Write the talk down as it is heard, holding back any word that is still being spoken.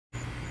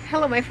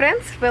Hello my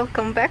friends,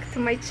 welcome back to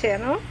my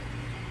channel.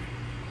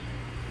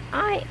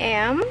 I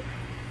am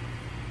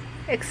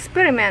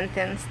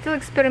still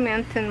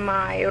experimenting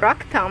my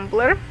rock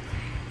tumbler.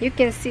 You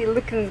can see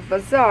looking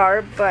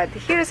bizarre, but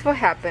here's what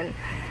happened.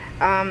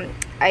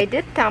 I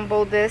did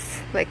tumble this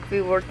like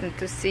we wanted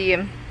to see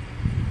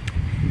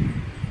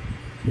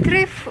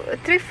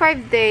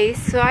 5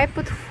 days, so I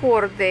put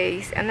 4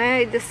 days, and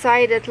I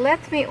decided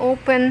let me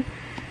open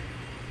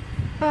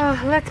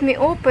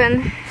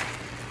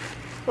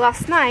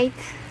last night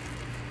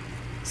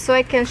so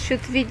I can shoot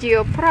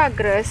video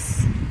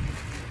progress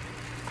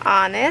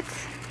on it.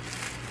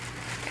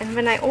 And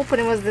when I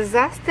opened, it was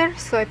disaster,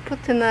 so I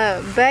put in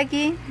a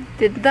baggie,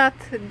 did not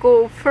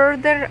go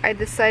further. I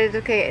decided,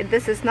 okay,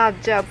 this is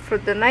not job for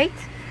the night,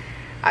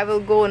 I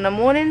will go in the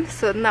morning.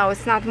 So now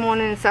it's not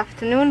morning, it's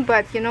afternoon,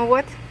 but you know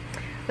what,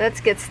 let's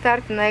get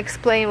started and I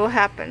explain what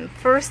happened.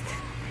 First,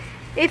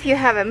 if you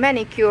have a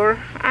manicure,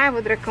 I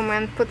would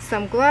recommend put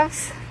some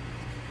gloves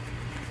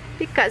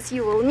because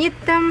you will need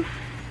them.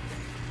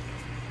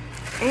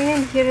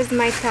 And here is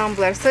my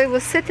tumbler. So it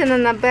was sitting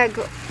in a bag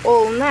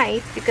all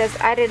night because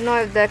I didn't know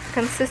if the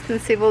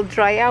consistency will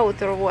dry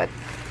out or what.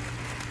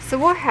 So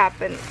what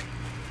happened,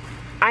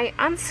 I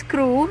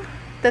unscrew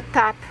the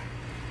top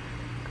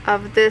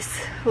of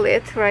this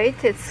lid,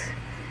 right? It's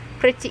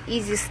pretty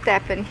easy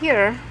step in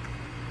here.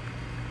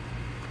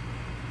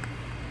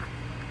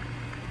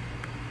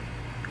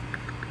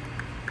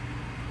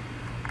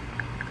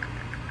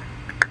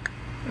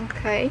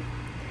 Okay,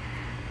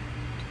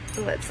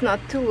 let's not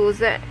too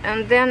loose it.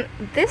 And then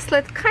this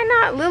lid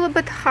kinda a little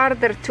bit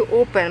harder to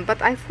open,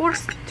 but I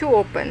forced to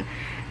open.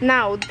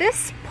 Now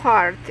this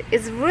part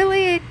is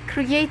really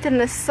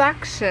creating a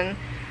suction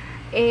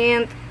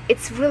and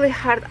it's really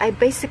hard. I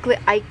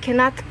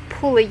cannot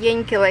pull a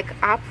Yankee like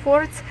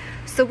upwards.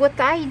 So what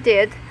I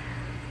did,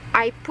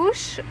 I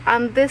push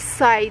on this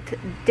side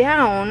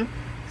down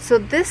so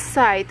this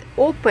side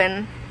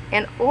open,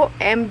 and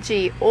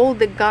OMG, all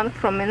the gunk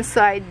from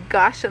inside,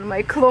 gosh, on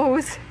my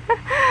clothes.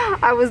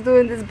 I was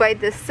doing this by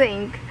the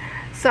sink,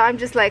 so I'm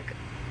just like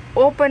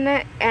open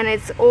it and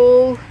it's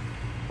all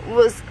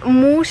was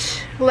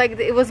mush, like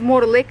it was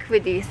more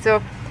liquidy, so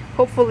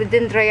hopefully it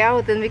didn't dry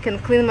out and we can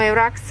clean my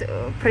rocks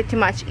pretty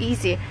much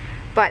easy.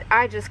 But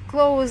I just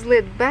closed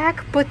lid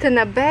back, put in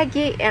a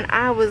baggie, and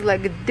I was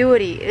like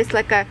dirty. It's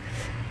like a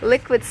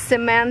liquid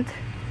cement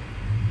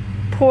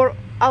pour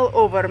all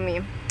over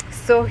me.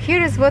 So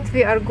here is what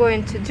we are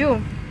going to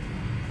do.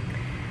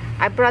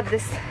 I brought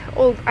this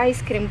old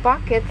ice cream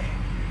bucket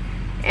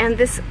and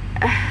this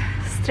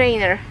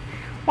strainer.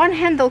 One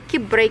handle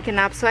keep breaking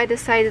up, so I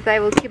decided I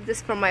will keep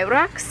this for my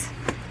rocks,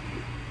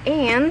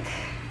 and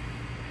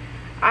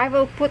I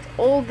will put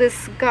all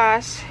this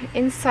gosh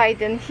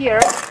inside in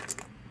here.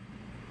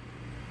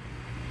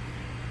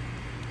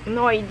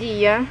 No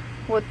idea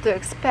what to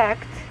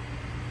expect.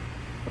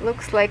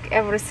 Looks like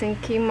everything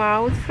came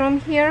out from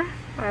here.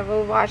 I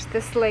will wash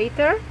this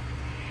later,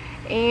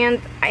 and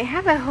I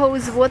have a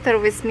hose water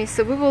with me,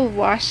 so we will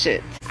wash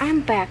it.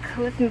 I'm back.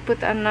 Let me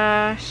put on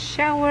a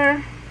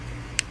shower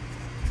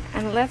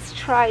and let's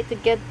try to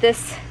get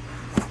this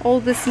all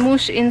this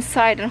mush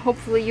inside, and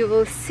hopefully you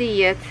will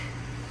see it.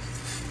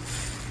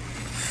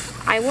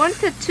 I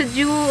wanted to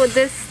do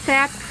this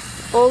step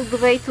all the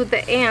way to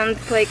the end,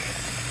 like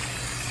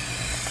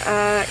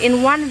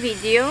in one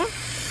video,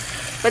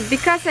 but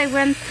because I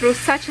went through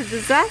such a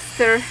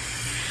disaster,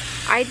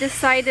 I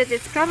decided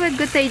it's probably a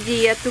good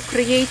idea to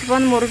create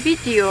one more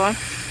video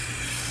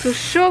to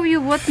show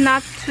you what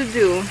not to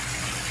do.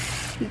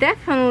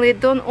 Definitely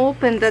don't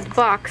open that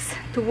box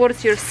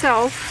towards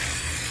yourself.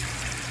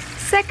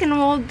 Second of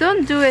all,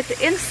 don't do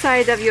it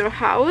inside of your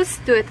house,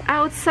 do it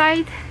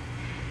outside.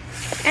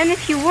 And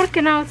if you're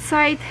working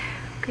outside,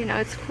 okay, now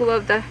it's full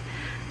of the,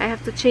 I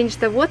have to change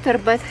the water,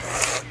 but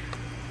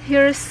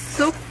here's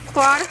so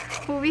far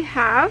what we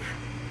have.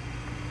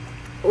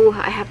 Oh,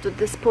 I have to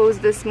dispose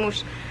this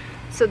mush.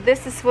 So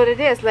this is what it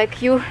is.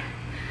 Like, you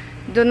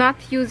do not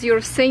use your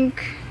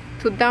sink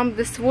to dump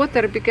this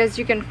water because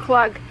you can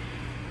clog.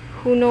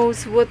 Who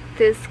knows what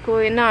is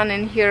going on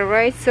in here,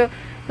 right? So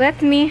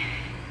let me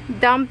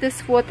dump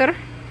this water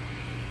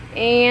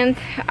and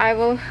I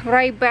will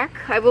right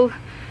back. I will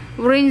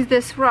rinse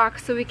this rock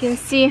so we can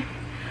see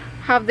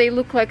how they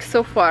look like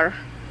so far.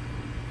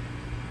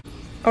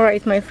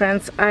 Alright my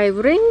friends, I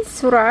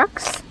rinsed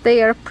rocks.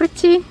 They are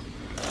pretty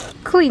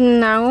clean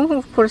now.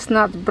 Of course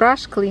not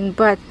brush clean,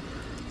 but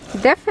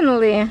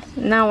definitely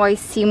now I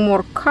see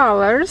more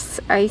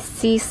colors. I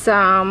see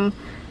some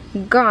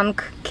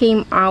gunk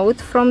came out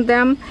from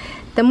them.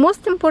 The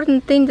most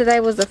important thing that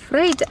I was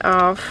afraid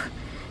of,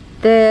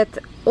 that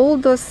all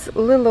those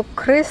little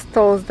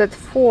crystals that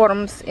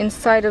forms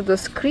inside of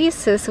those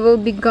creases will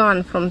be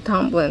gone from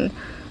tumbling,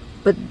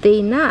 but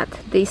they not.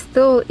 They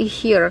still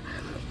here.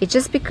 It's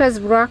just because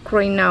rock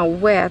right now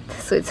wet,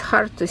 so it's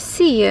hard to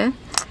see,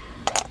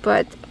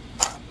 but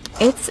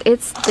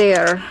it's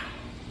there.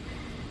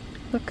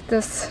 Look at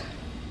this.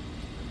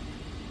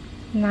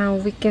 Now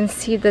we can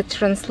see the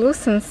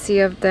translucency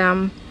of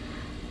them.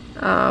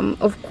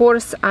 Of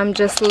course, I'm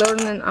just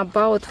learning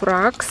about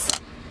rocks,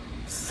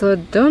 so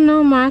don't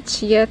know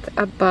much yet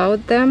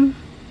about them,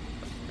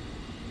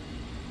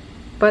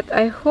 but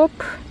I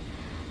hope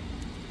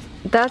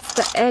that's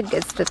the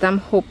agates that I'm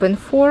hoping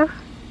for.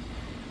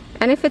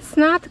 And if it's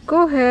not,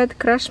 go ahead,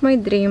 crush my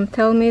dream,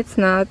 tell me it's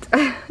not.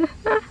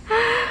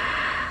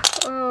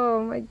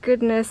 Oh my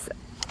goodness,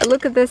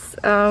 look at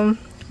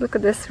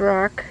this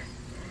rock.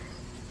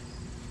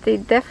 They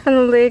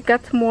definitely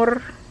got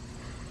more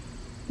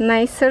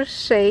nicer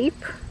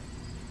shape.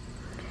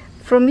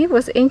 For me, it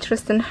was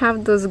interesting how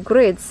those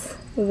grids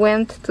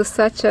went to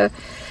such a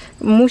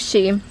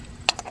mushy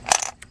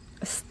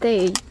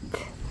state.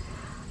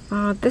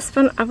 This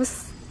one, I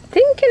was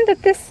thinking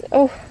that this,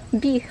 oh,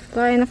 bee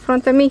flying in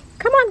front of me.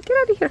 Come on, get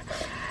out of here.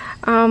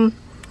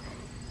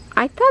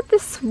 I thought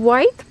this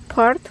white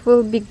part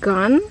will be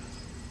gone,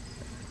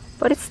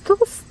 but it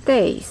still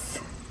stays.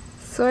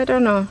 So I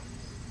don't know.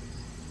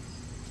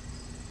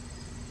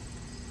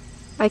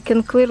 I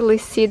can clearly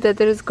see that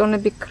there is gonna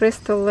be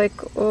crystal like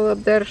all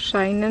up there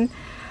shining.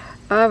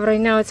 Right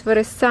now it's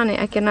very sunny.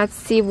 I cannot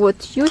see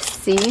what you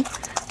see.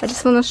 I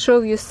just want to show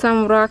you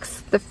some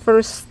rocks, the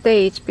first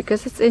stage,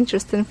 because it's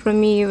interesting for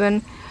me.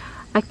 Even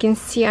I can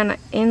see on the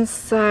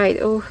inside.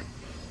 Oh,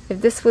 if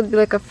this would be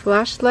like a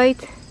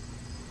flashlight,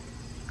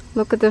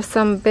 look at there's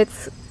some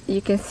bits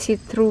you can see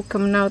through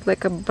coming out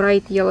like a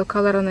bright yellow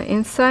color on the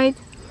inside.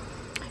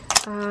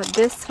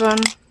 This one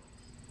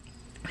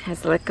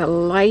has like a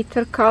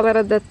lighter color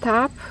at the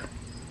top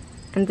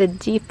and the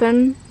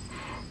deepen.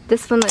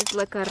 This one is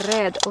like a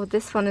red. Oh,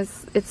 this one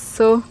is, it's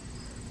so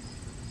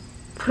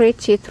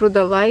pretty through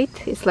the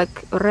light. It's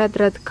like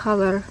red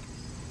color.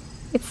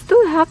 It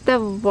still have the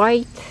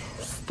white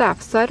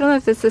stuff, so I don't know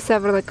if this is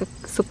ever like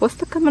supposed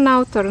to come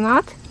out or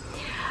not.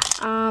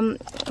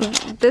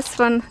 This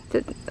one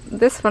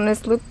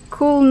is look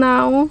cool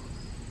now.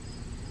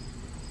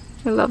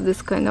 I love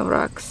this kind of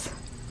rocks.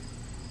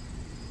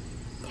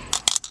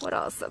 What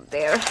else up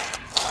there?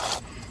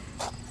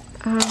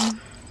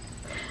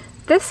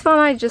 This one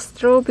I just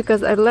threw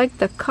because I like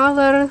the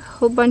color.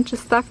 Whole bunch of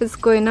stuff is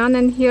going on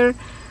in here.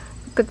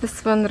 Look at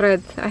this one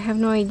red. I have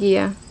no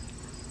idea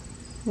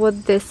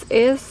what this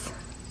is.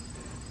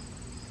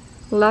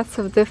 Lots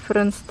of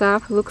different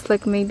stuff. Looks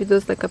like maybe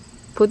those like a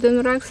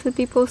pudding rocks that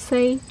people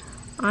say.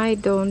 I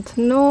don't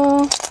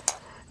know.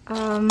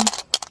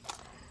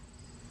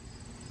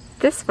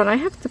 This one, I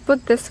have to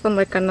put this one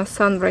like on the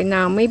sun right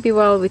now. Maybe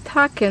while we're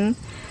talking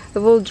it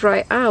will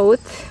dry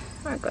out.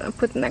 I'm gonna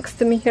put next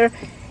to me here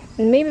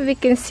and maybe we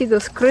can see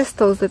those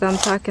crystals that I'm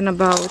talking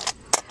about.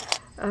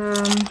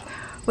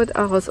 What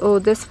else? Oh,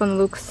 this one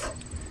looks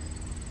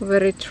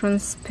very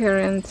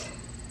transparent.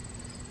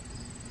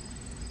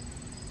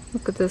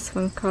 Look at this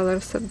one,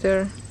 colors up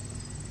there.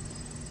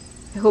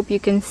 I hope you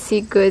can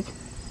see good.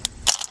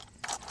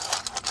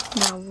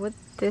 Now what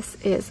this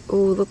is? Oh,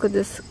 look at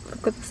this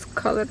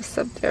colors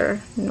up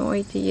there. No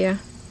idea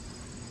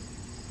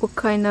what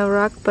kind of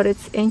rock, but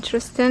it's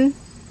interesting.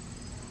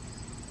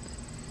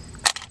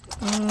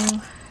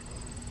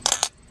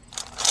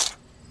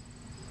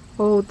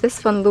 Oh,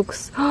 this one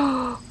looks,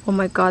 oh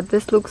my god,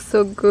 this looks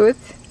so good.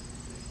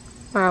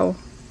 Wow,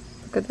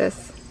 look at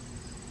this.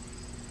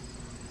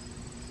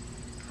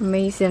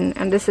 Amazing.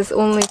 And this is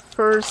only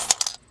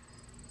first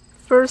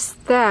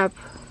step.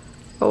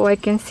 Oh, I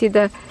can see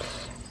the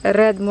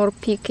red more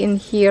peak in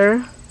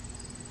here.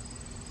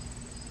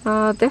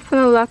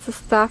 Definitely lots of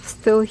stuff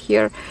still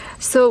here.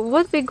 So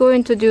what we're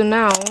going to do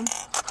now,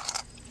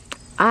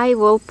 I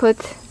will put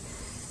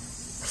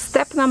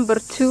step number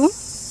 2,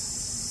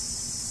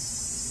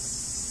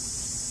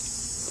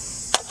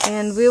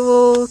 and we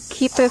will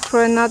keep it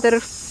for another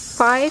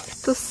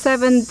 5 to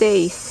 7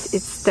 days,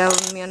 it's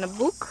telling me on a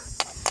book.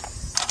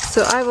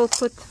 So I will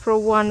put for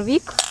 1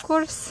 week, of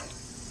course.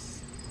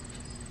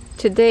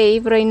 Today,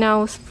 right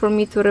now, is for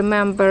me to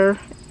remember,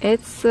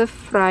 it's a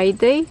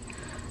Friday.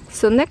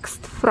 So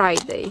next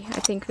Friday, I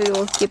think we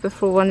will keep it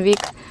for 1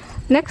 week.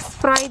 Next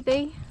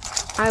Friday,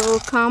 I will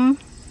come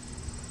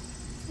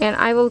and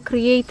I will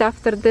create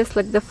after this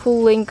like the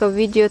full length of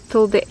video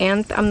till the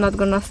end. I'm not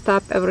gonna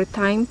stop every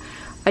time.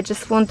 I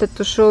just wanted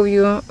to show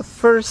you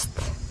first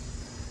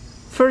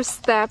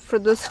step for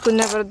those who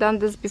never done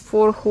this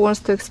before, who wants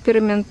to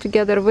experiment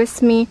together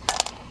with me.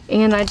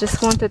 And I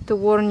just wanted to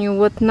warn you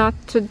what not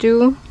to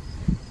do,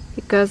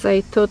 because I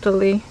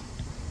totally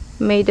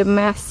made a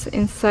mess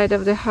inside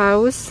of the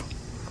house,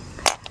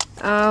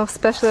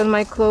 especially on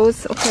my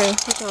clothes. Okay,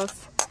 what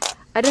else?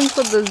 I didn't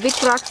put those big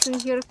rocks in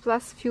here,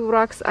 plus few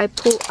rocks I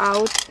pull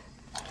out.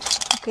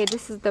 Okay,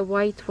 this is the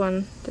white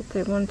one that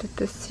I wanted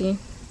to see.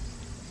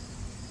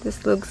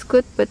 This looks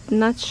good, but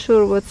not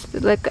sure what's,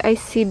 like I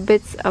see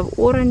bits of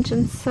orange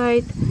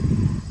inside.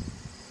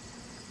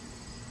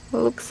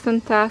 Looks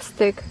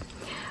fantastic.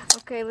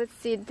 Okay, let's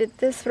see, did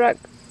this rock...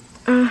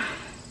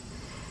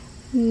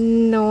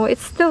 no,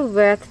 it's still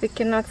wet. We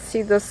cannot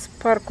see the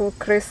sparkle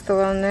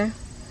crystal on it.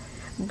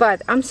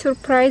 But I'm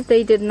surprised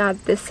they did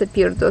not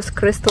disappear. Those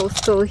crystals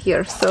still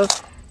here, so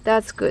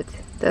that's good.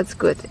 That's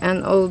good.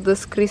 And all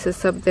those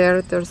creases up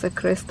there, there's the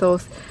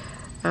crystals.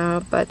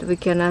 but we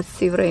cannot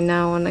see right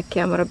now on the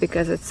camera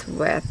because it's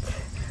wet.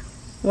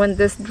 When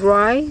this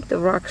dry, the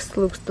rocks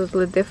looks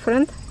totally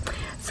different.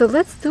 So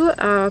let's do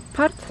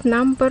part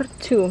number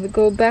 2. We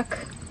go back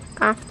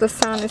after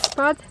sunny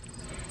spot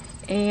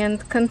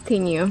and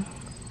continue.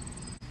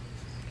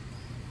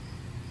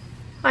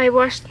 I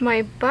washed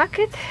my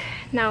bucket.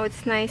 Now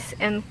it's nice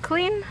and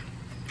clean,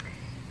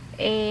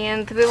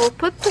 and we will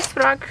put this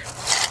rock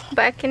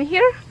back in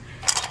here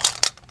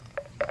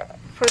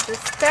for the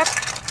step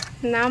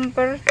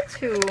number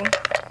 2.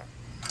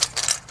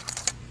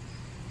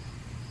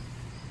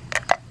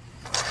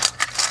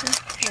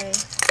 Okay.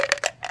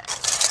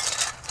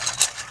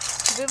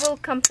 We will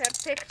compare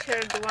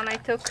picture, the one I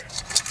took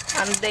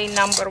on day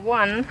number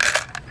 1,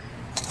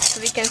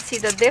 so we can see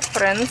the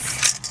difference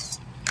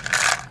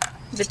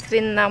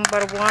between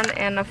number 1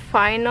 and a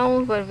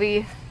final, where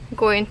we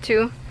going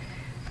to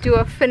do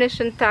a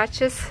finishing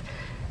touches.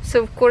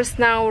 So of course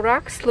now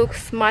rocks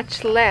looks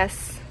much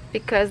less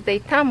because they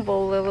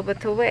tumble a little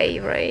bit away,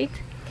 right?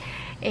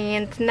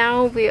 And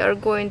now we are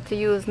going to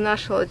use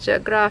National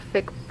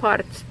Geographic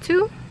part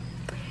 2.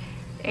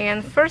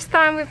 And first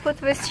time we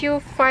put with you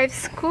 5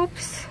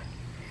 scoops.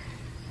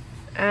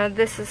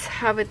 This is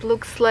how it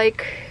looks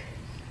like.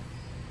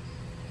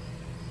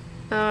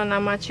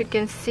 Not much you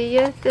can see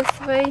it this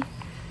way.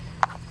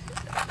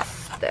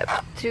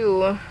 Step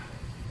 2.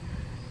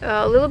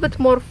 A little bit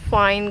more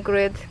fine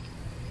grid.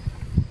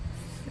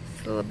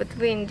 It's a little bit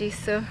windy,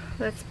 so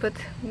let's put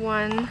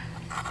 1.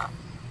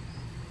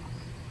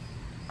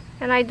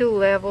 And I do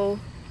level.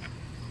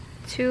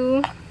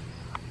 2,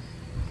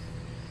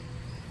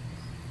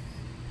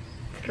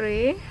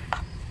 3,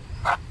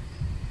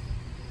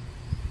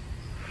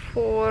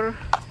 4,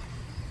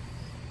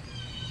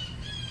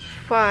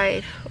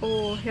 5.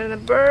 Oh, here's the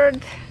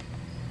bird.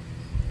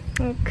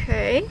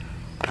 Okay.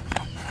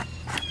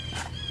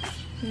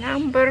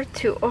 Number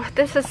 2. Oh,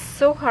 this is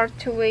so hard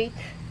to wait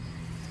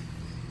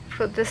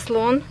for this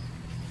long.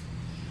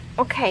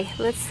 Okay,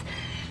 let's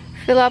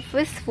fill up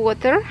with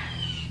water.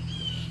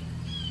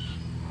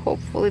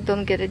 Hopefully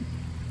don't get a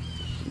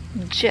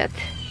jet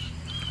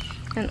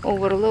and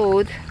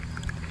overload.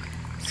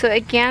 So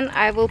again,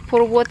 I will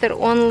pour water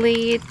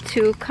only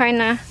to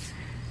kind of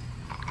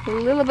a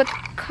little bit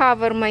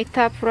cover my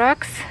top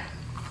rocks,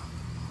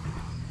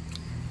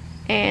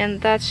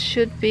 and that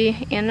should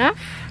be enough.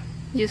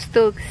 You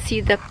still see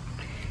the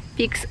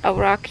peaks of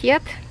rock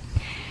yet.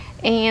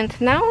 And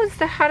now is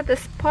the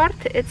hardest part.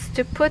 It's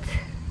to put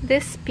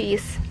this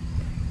piece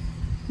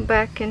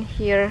back in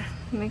here.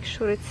 Make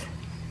sure it's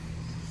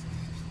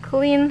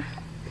clean,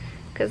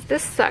 because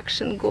this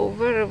suction go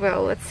very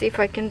well. Let's see if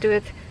I can do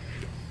it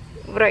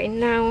right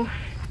now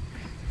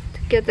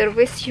together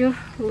with you,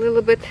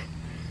 little bit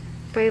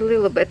by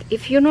little bit.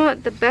 If you know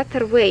the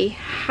better way,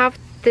 have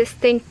this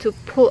thing to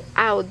pull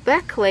out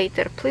back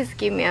later, please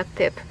give me a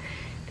tip,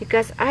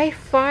 because I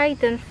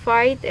fight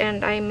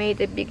and I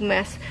made a big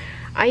mess.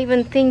 I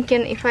even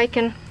thinking if I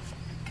can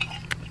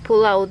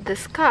pull out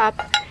this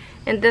cup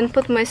and then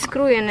put my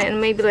screw in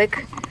and maybe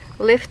like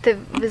lift it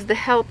with the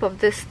help of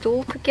this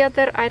tool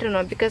together. I don't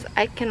know, because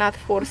I cannot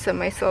force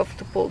myself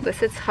to pull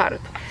this, it's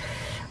hard.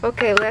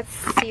 Okay, let's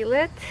seal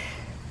it.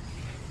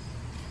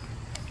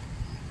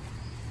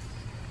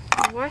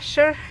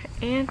 Washer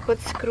and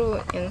put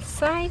screw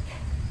inside.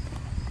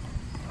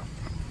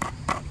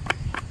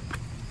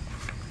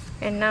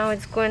 And now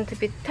it's going to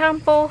be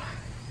tumble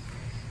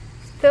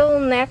till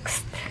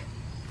next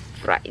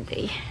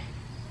Friday.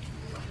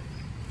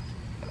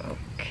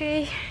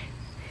 Okay,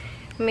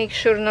 make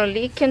sure no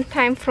leaking.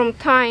 Time from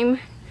time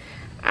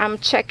I'm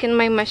checking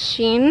my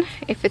machine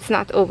if it's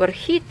not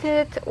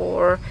overheated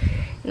or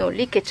no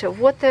leakage of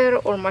water,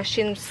 or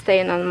machine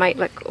staying on my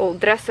like old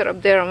dresser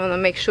up there. I want to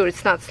make sure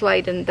it's not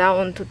sliding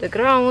down to the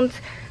ground,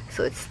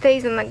 so it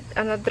stays on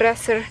a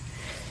dresser.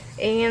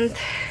 And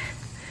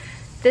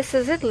this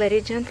is it,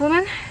 ladies and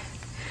gentlemen.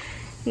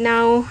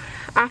 Now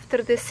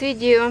after this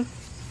video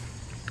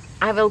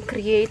I will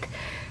create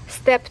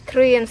step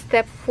 3 and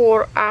step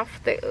 4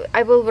 after.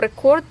 I will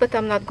record, but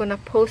I'm not gonna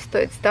post till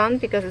it's done,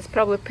 because it's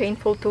probably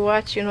painful to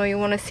watch. You know, you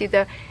want to see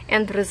the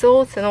end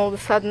results, and all of a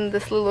sudden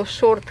this little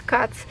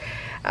shortcuts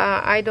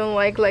I don't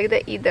like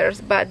that either.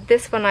 But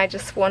this one I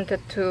just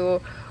wanted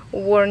to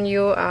warn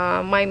you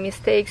my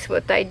mistakes,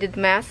 what I did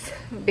mess,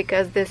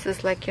 because this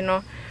is like, you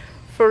know,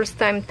 first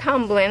time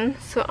tumbling.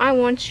 So I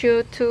want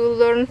you to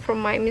learn from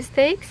my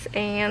mistakes,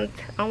 and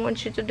I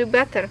want you to do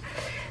better.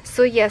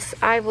 So yes,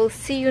 I will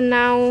see you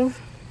now,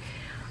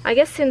 I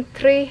guess in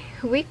 3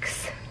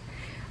 weeks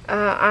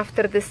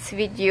after this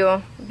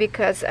video,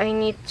 because I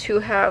need to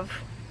have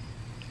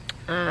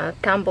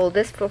tumble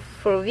this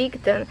for a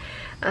week, then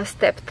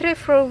step 3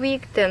 for a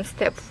week, then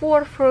step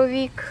 4 for a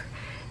week.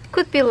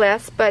 Could be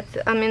less, but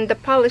I mean the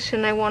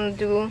polishing I want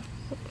to do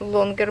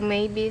longer,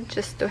 maybe,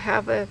 just to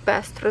have a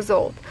best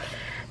result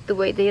the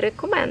way they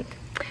recommend.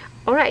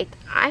 Alright,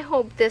 I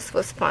hope this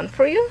was fun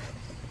for you.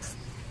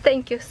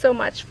 Thank you so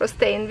much for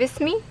staying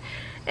with me.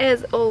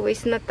 As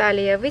always,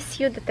 Natalia with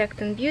you,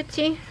 Detecting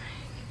Beauty.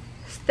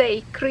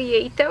 Stay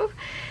creative,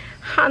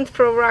 hunt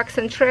for rocks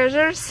and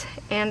treasures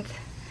and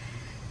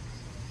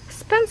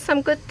spend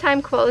some good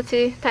time,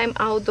 quality time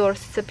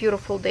outdoors. It's a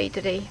beautiful day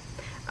today.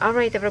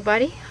 Alright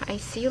everybody, I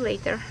see you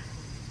later.